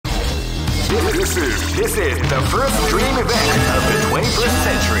This is the first dream event of the 21st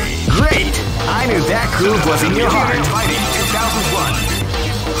century. Great! I knew that groove was in your heart. Fighting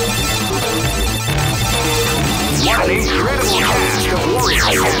 2001. What an incredible cast of warriors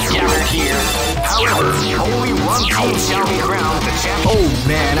has gathered here. However, only one team shall be crowned the champion. Oh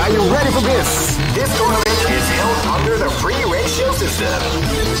man, are you ready for this? This tournament is held under the free ratio system.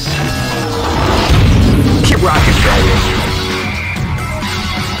 Keep rocking, baby.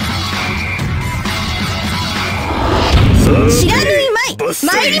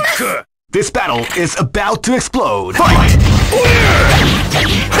 This battle is about to explode. Fight!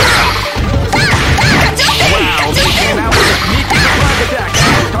 Wow, they came out with a sneaky surprise attack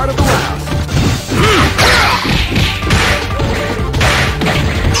at the start of the round.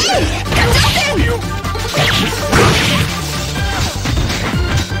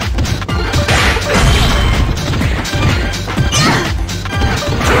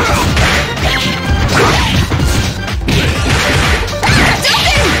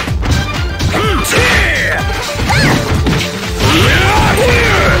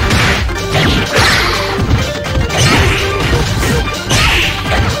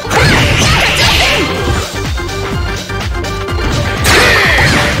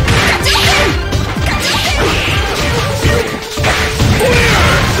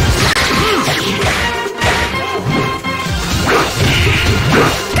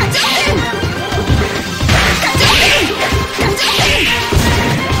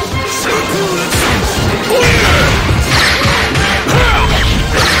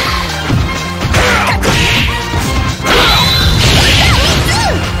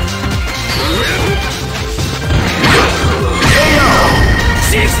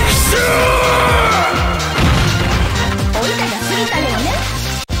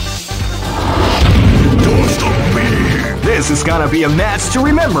 This is gonna be a match to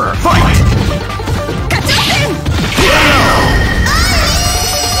remember. Fight!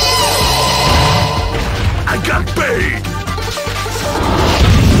 I got paid!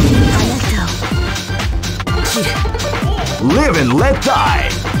 Live and let die!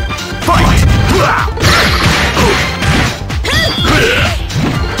 Fight!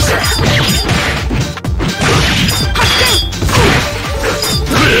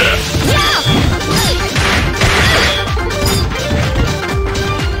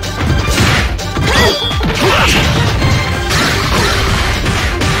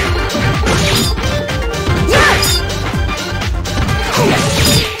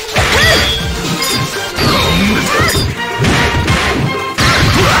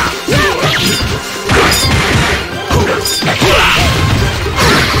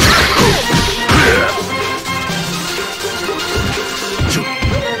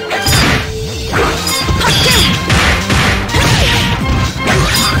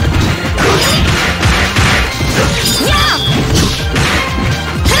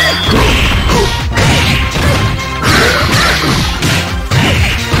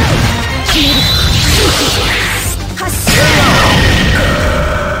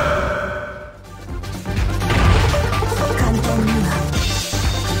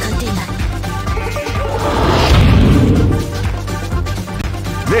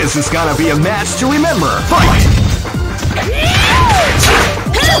 This is gonna be a match to remember. Fight!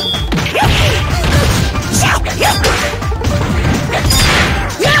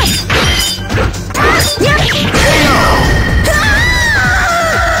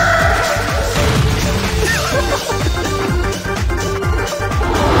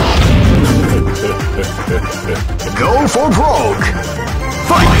 Go for broke!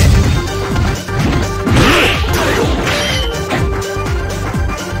 Fight!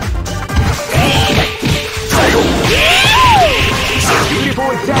 Beautiful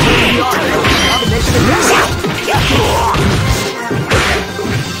example of the art of combination attack.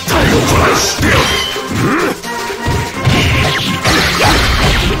 Title Clash!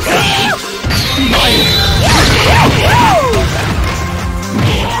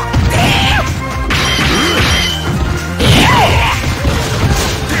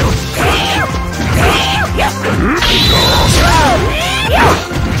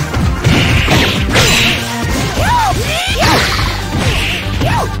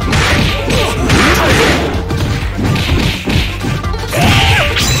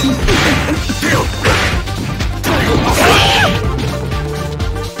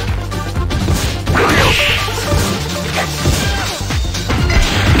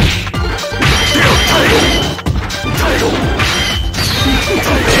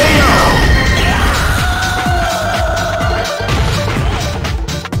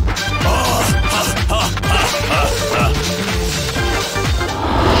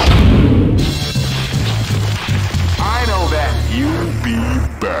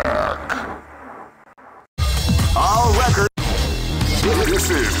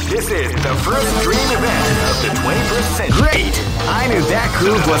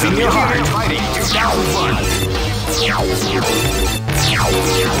 groove was in your heart. Fighting 2001.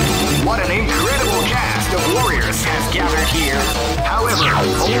 What an incredible cast of warriors has gathered here. However,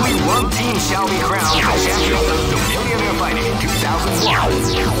 only one team shall be crowned the champion of the Millionaire Fighting 2001.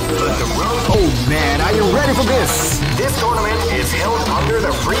 But the road... Oh man, are you ready for this? This tournament is held under the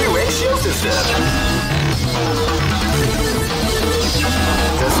free ratio system.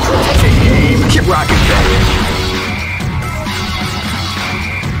 The strategic game. Keep rocking, baby.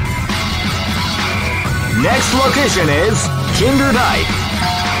 Next location is Kinder Dike.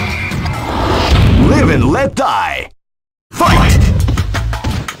 Live and let die. Fight!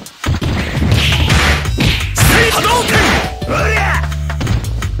 Hadouken!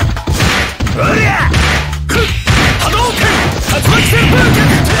 Hadouken! Tatsumaki Hadouken!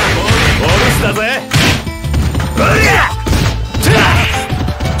 ボルスだぜ。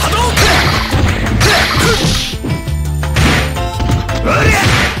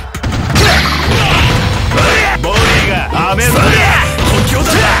ボディがアメだ。本気を出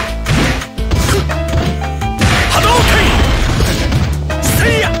せ。波動拳。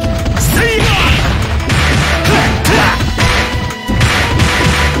せいや。せいや。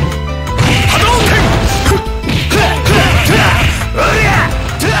波動拳。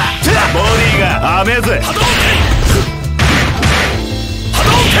ボディがアメぜ。波動拳。波動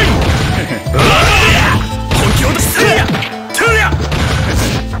拳。本気を出せ。せいや。トゥリア。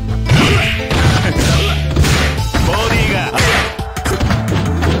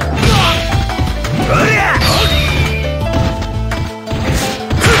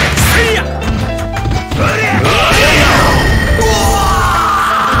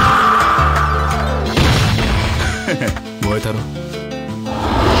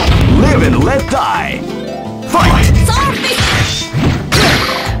Live and let die. Fight!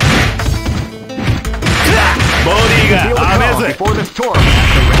 Body ga amazing. Before the storm has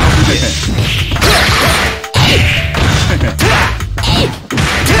the round begin.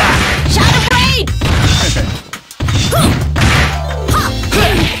 Shadow Blade!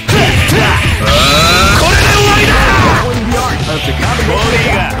 Body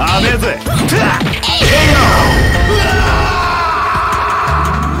ga amazing.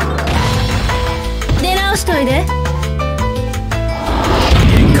 しといで。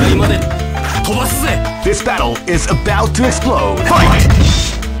限界まで飛ばすぜ。This battle is about to explode. Fight!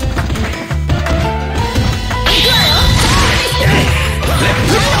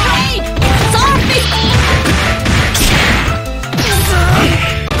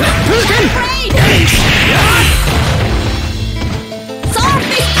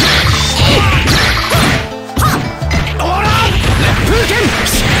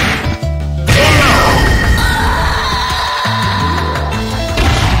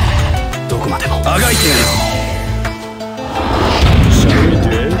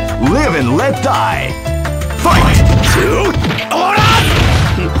 Live and let die. Fight!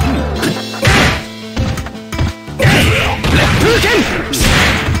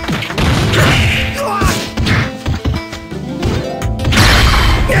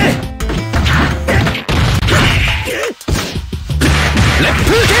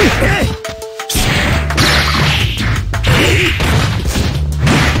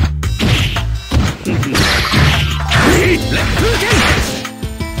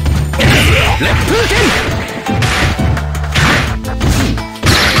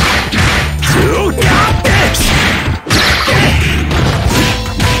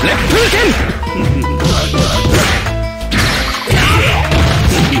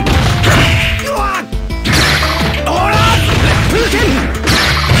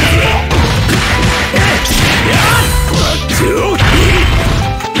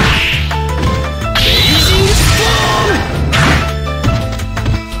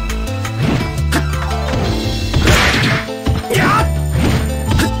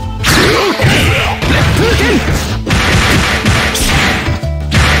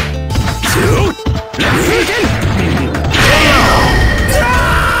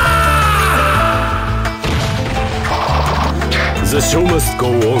 The show must go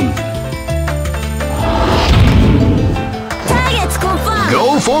on. Targets confirmed.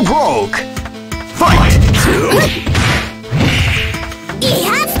 Go for broke. Fight. He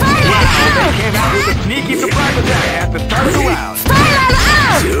has Starlight out. Came out with a sneaky surprise attack at the start of the round. Starlight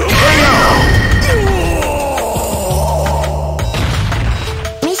out.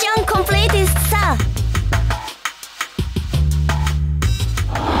 Mission completed, sir.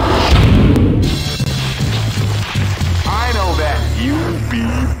 You'll be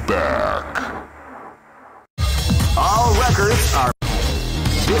back. All records are.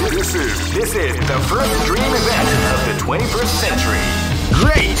 This is the first dream event of the 21st century.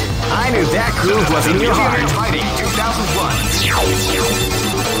 Great! I knew that groove was in your heart. Fighting 2001.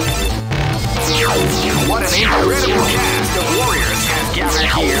 What an incredible cast of warriors has gathered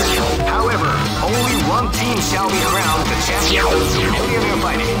here. However, only one team shall be crowned the champion of Millionaire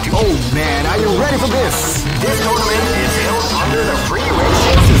Fighting. Oh man, are you ready for this? This tournament is held under the free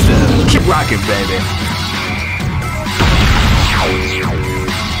ratio system. Keep rocking, baby.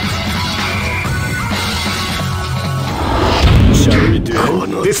 Shall we do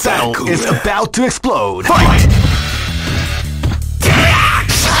it? This battle is about to explode. Fight!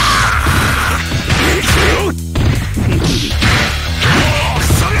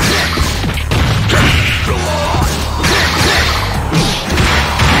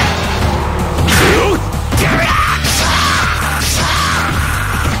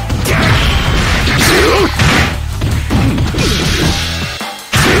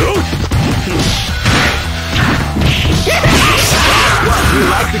 You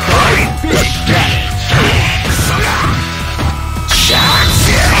like the card? Big damage.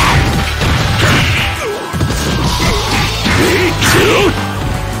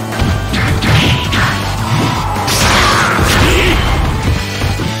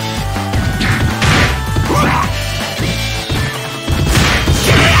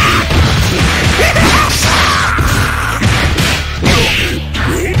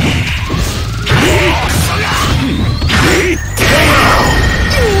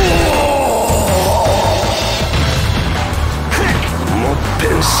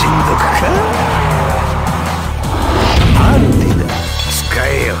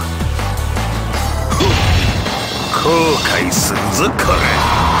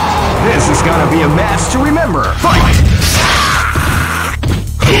 This is gonna be a match to remember. Fight!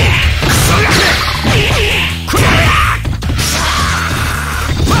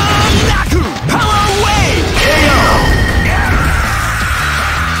 Power wave! KO!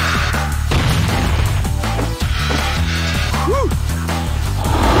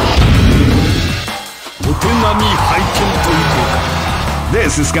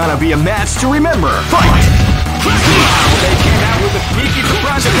 This is gonna be a match to remember. Fight! They came out with a sneaky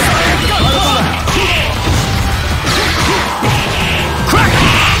surprise attack. Crack!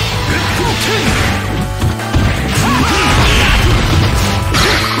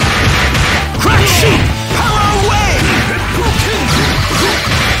 Crack! Power wave!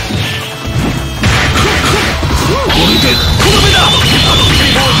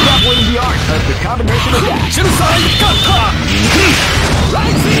 Grappling the art of the combination attack.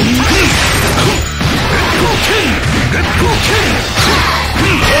 Rising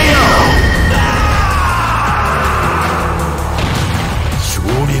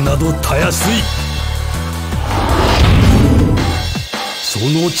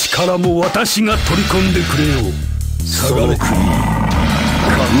time!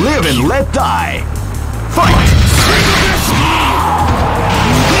 Live and let die. Fight!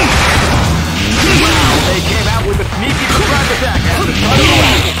 Wow, they came out with a sneaky surprise attack at the start of the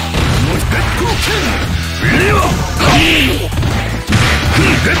round.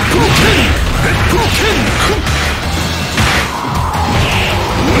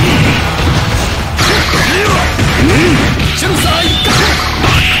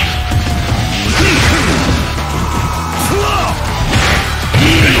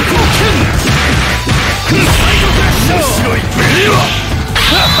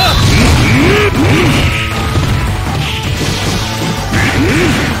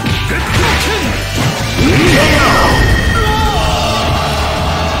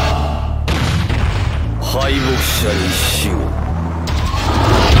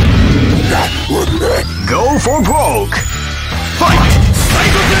 Go for broke! Fight!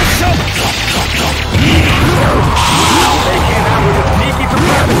 They came out with a sneaky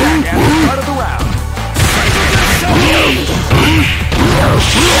surprise attack at the start of the round.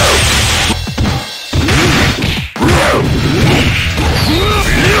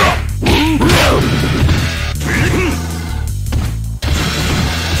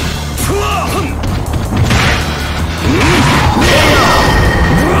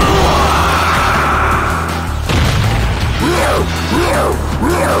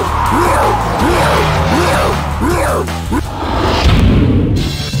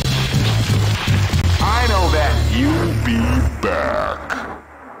 I know that you'll be back.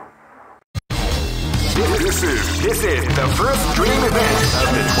 This is the first dream event of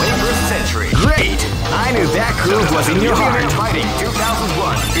the 21st century. Great! I knew that groove was in your heart. Fighting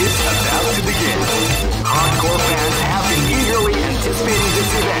 2001 is about to begin. Hardcore fans have been eagerly anticipating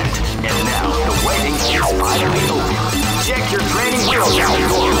this event, and now the waiting is finally over. Check your training wheels out,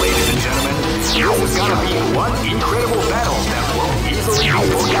 ladies and gentlemen. This is gonna be one incredible battle that won't easily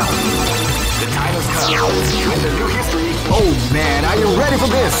With the new history. Oh man, are you ready for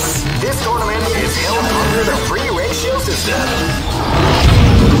this? This tournament is held under the free ratio system.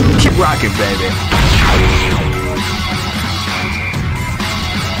 Keep rocking, baby.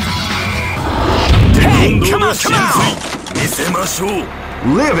 Hey, come on, come on!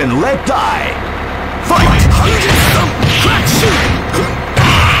 Live and let die. Fight! Crack shoot!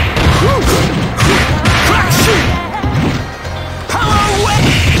 Crack shoot! Power away!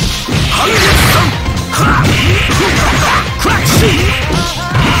 Crack shoot!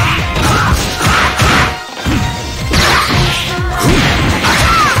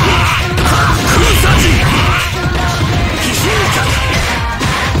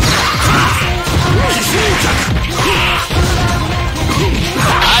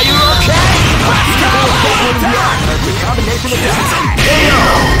 Are you okay? The combination of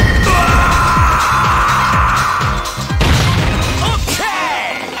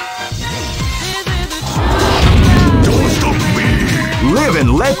Don't stop me! Live and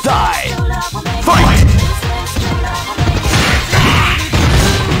let die! Fight!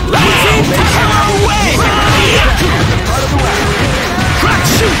 Power away! Crack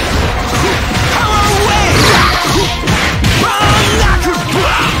shoot! Power away!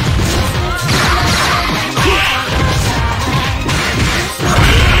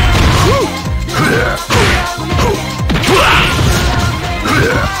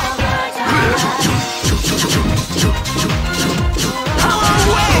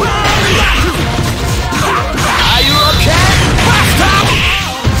 Are you okay?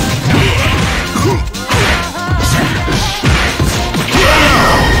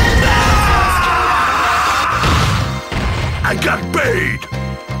 I got bait!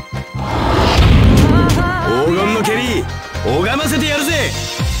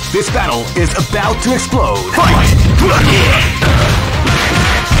 This battle is about to explode. Fight!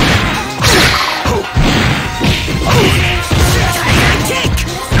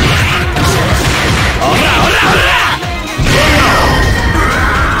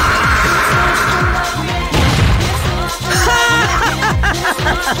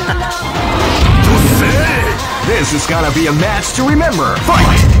 This is gonna be a match to remember.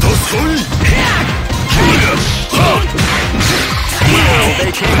 Fight! Wow,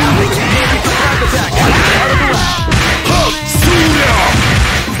 they came out with a surprise attack out of the way.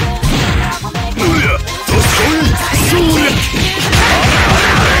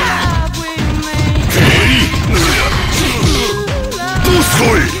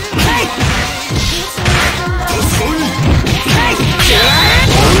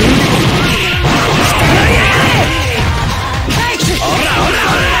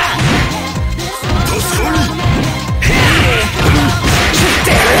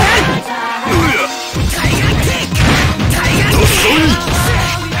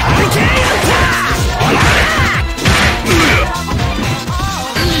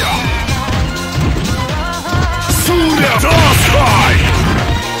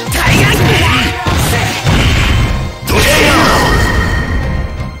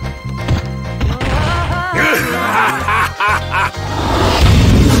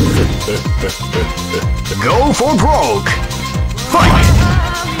 Go for broke! Fight!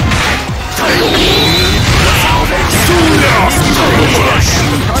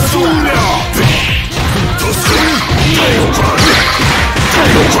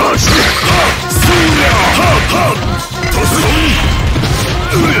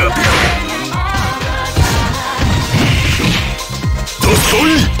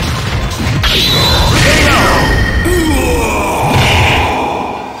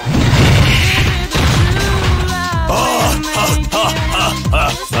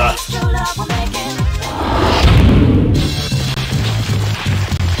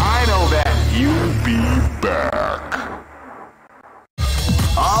 I know that you'll be back.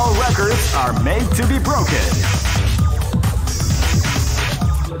 All records are made to be broken.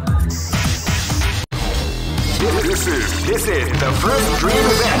 This is the first dream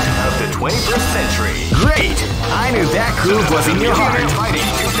event of the 21st century. Great! I knew that groove was in your heart. Fighting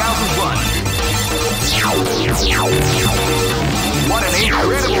 2001. What an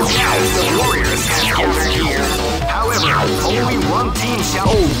incredible cast of warriors has gathered here. However, only one team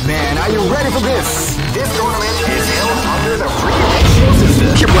shall... Oh man, are you ready for this? This tournament is held under the free ratio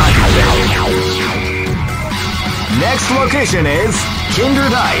system. Keep rocking, baby. Next location is Kinder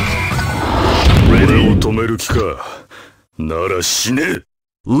Dike.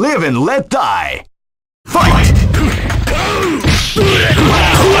 Live and let die. Fight!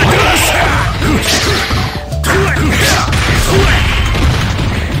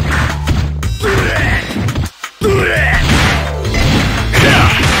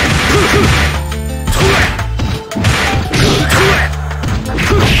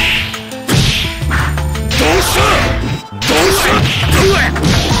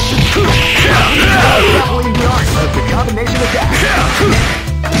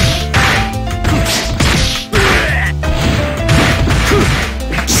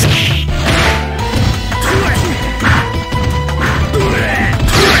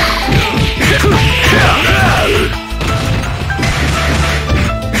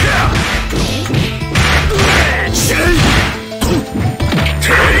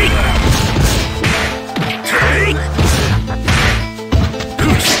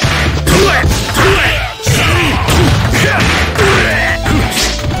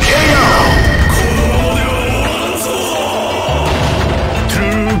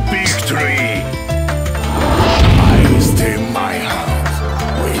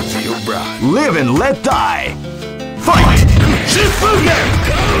 and let die. Fight! Shifugen!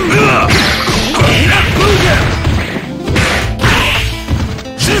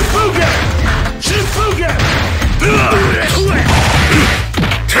 Shifugen! Shifugen!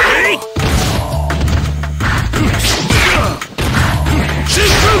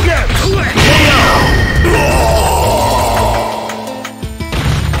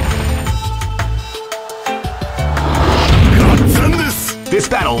 This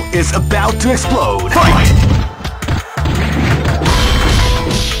battle is about to explode. Fight!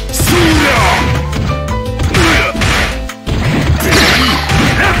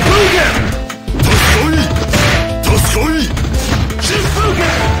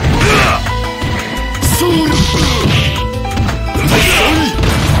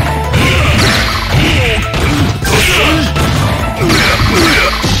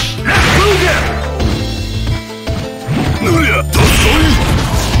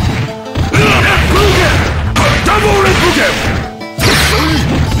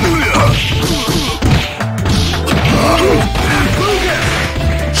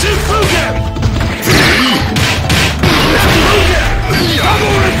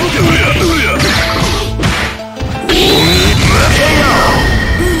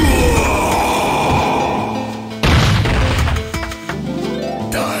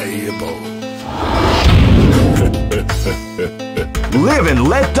 Live and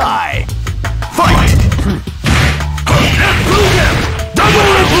let die. Fight!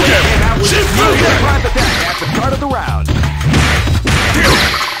 That's the start of the round.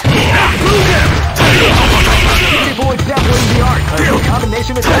 People exampling the art of the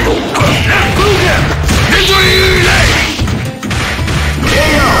combination attack.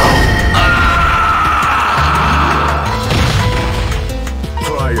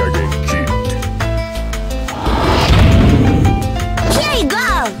 Try again, kid. Here you go!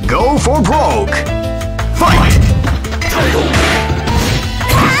 Go for broke. Fight!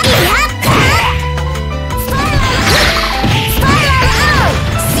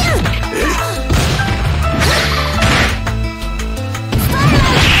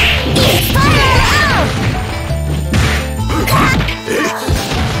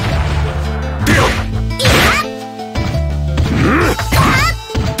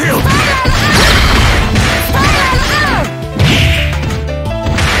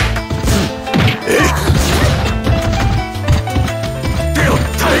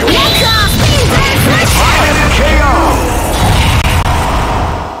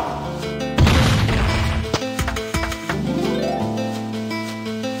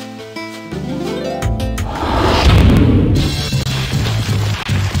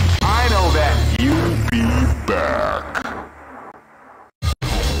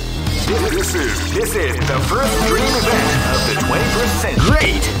 This is the first dream event of the 21st century.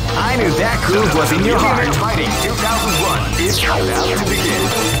 Great! I knew that groove was in your heart. Fighting 2001 is about to begin.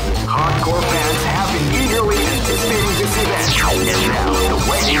 Hardcore fans have been eagerly anticipating this event, and now the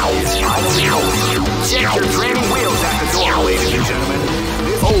waiting is finally over. Check your training wheels at the door, ladies and gentlemen.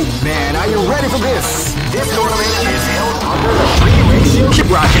 Oh man, are you ready for this? This tournament is held under the free ratio.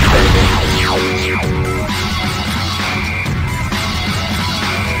 Keep rocking, baby.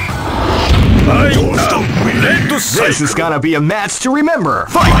 This is gonna be a match to remember.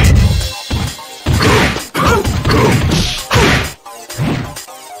 Fight!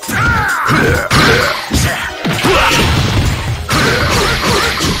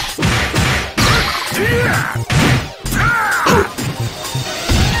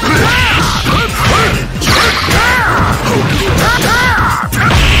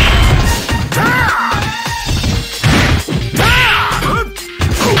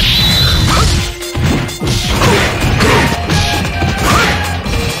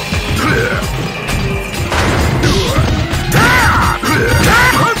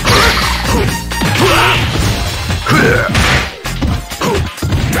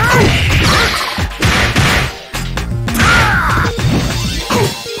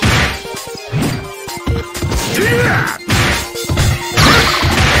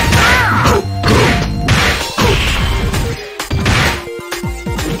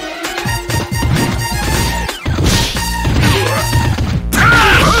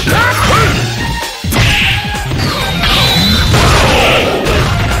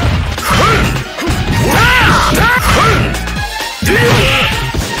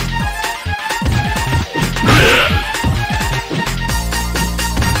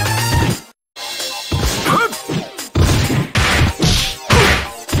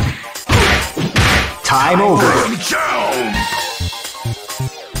 Time over.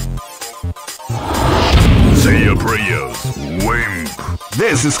 Say your prayers, wimp.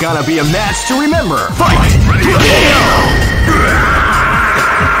 This is gonna be a match to remember. Fight!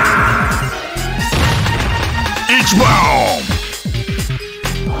 Each bomb.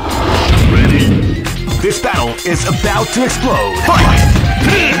 This battle is about to explode. Fight!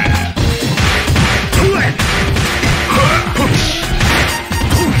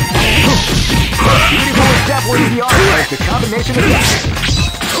 Beautiful step with the arm like the combination of that.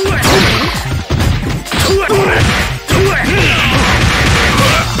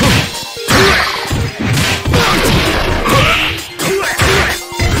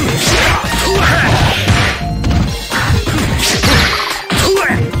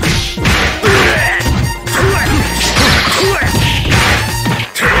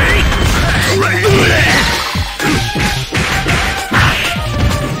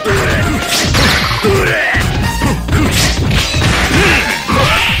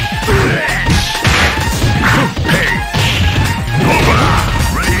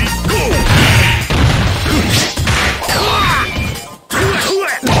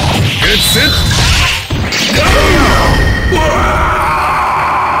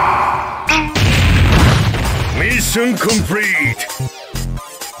 Mission complete.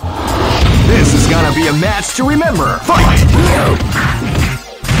 This is gonna be a match to remember. Fight!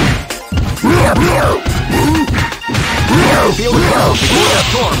 Feel the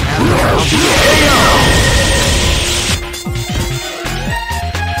storm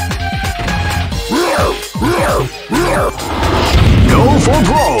Go for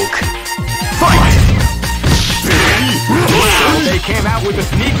broke. Fight! They came out with a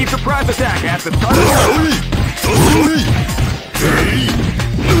sneaky surprise attack at the start of the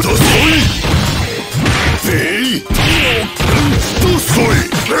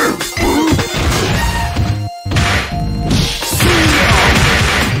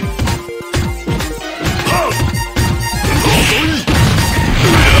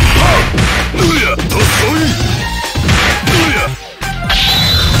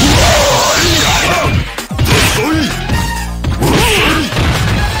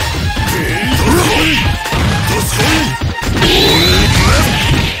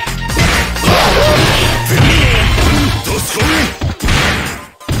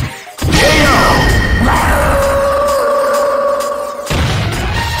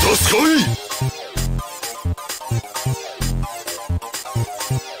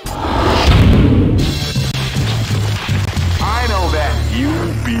I know that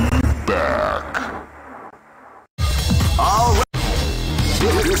you'll be back. All right.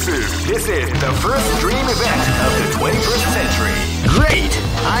 This is the first dream event of the 21st century. Great!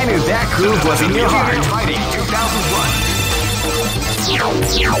 I knew that groove was in your heart. Fighting 2001.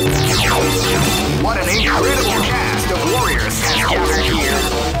 What an incredible cast of warriors has gathered here.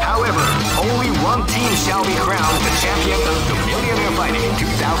 However, only one team shall be crowned the champion of the Millionaire Fighting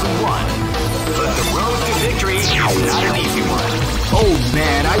 2001. But the road to victory is not an easy one. Oh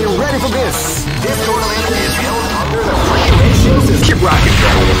man, are you ready for this? This tournament is held under the regulations. Keep rocking,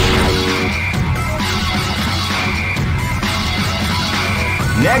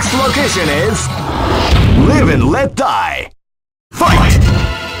 Next location is Live and Let Die. Fight!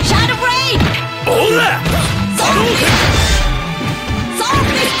 Shadow Blade! Ora! Hadouken!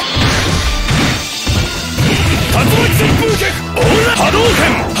 Softly! Tatsumaki Senpuken! Ora!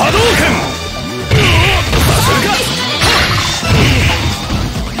 Hadouken! Hadouken!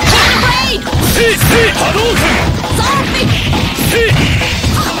 Shadow Blade! Hadouken! Softly!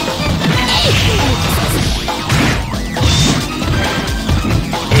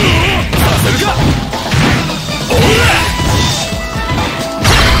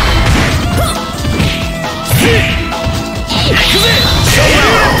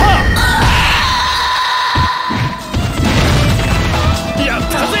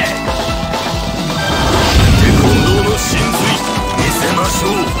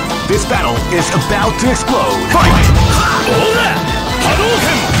 This battle is about to explode. Fight! Ora!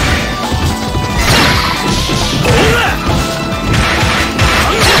 Hadouken! Ora!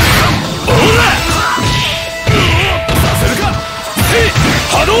 Ora! Saseruka!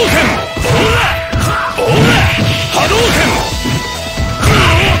 Hadouken! Ora! Ora! Hadouken!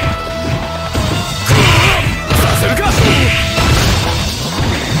 Saseruka!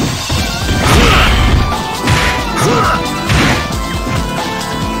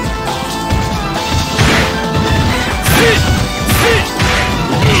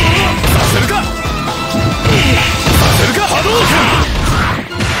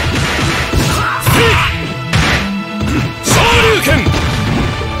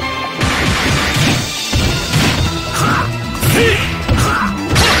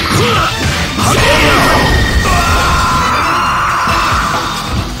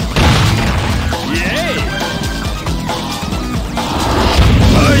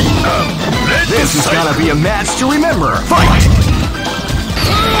 This is gonna be a match to remember. Fight!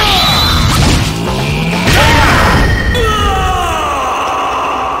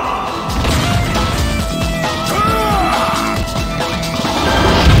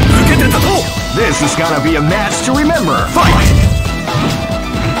 This is gonna be a match to remember. Fight!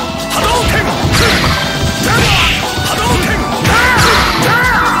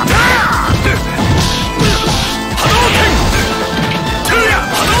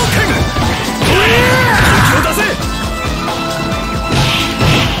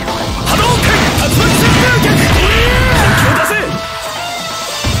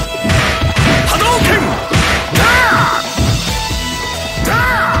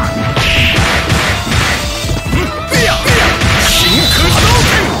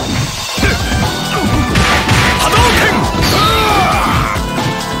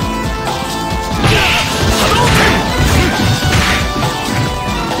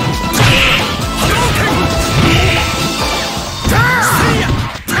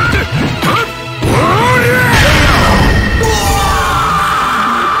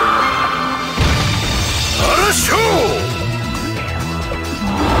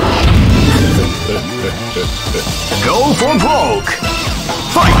 Go for broke!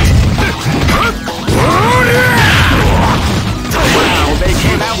 Fight! Wow, they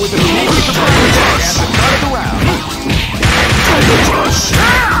came out with a sneaky surprise attack at the start of the round. Tiger Crush!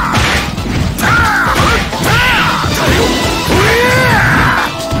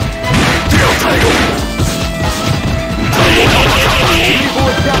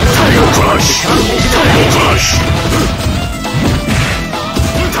 Tiger Crush! Tiger Crush!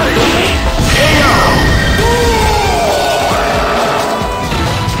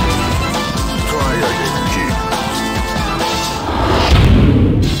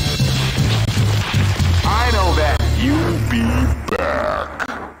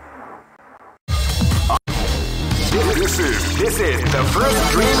 This is the first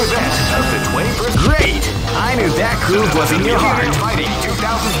dream event of the 21st. Great! I knew that groove was in your heart. Fighting 2001.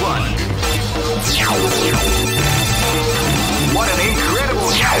 What an incredible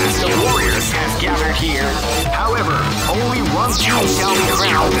cast of warriors has gathered here. However, only one team shall be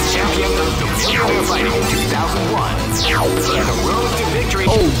crowned the champion of the Millionaire Fighting 2001. But the road to victory.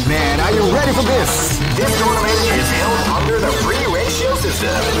 Oh man, are you ready for this? This tournament is held under the free ratio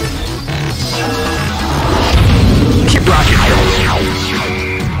system. Keep rocking.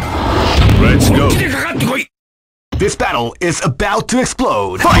 Let's go. This battle is about to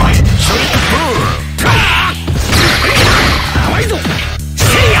explode. Fight!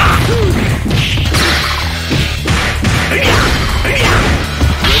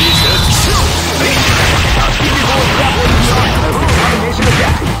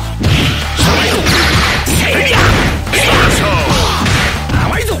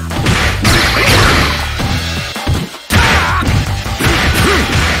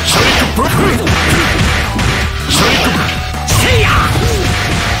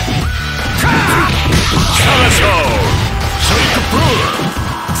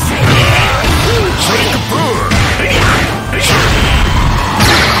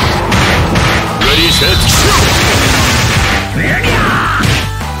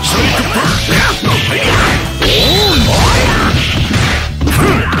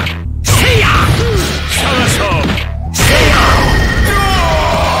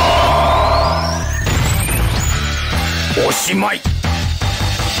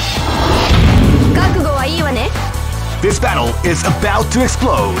 This battle is about to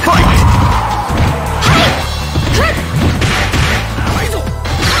explode. Fight!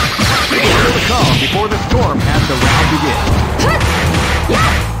 Feel the calm before the storm as the round begins.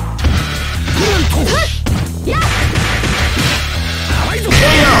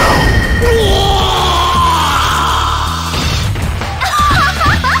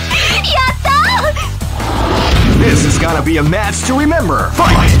 This is gonna be a match to remember.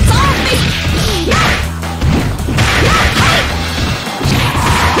 Fight!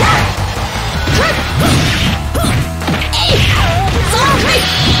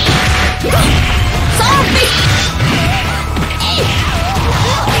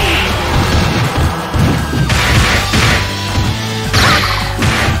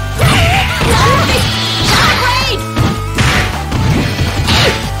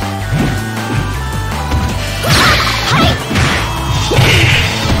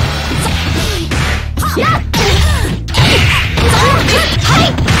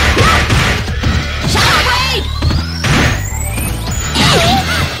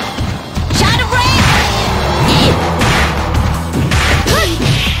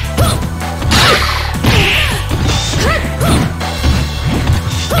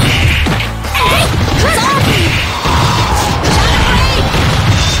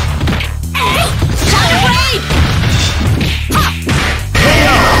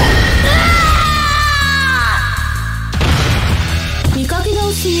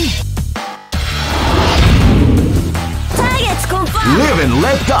 Targets confirmed. Live and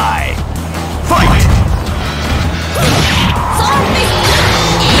let die. Fight! Sword fist.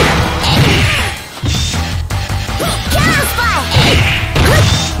 Cannon spike.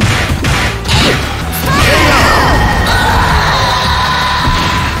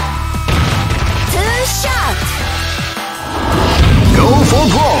 Two shots. Go for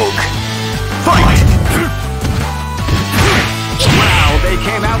broke. Fight! Wow, they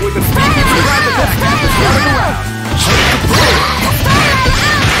came out with the speed to survive the attack at the start of the round.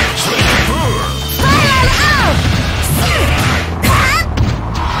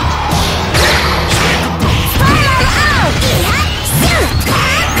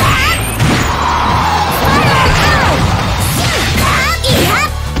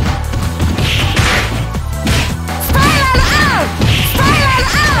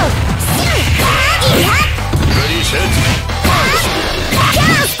 Ready, set.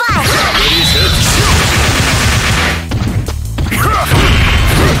 Cannon spike. Ready, set.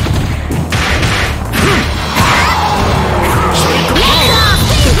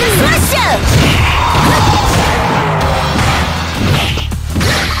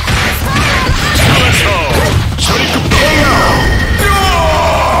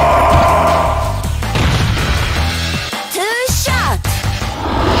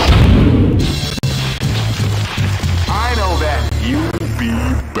 I know that you'll be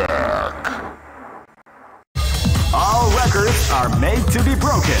back. All records are made to be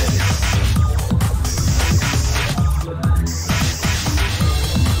broken.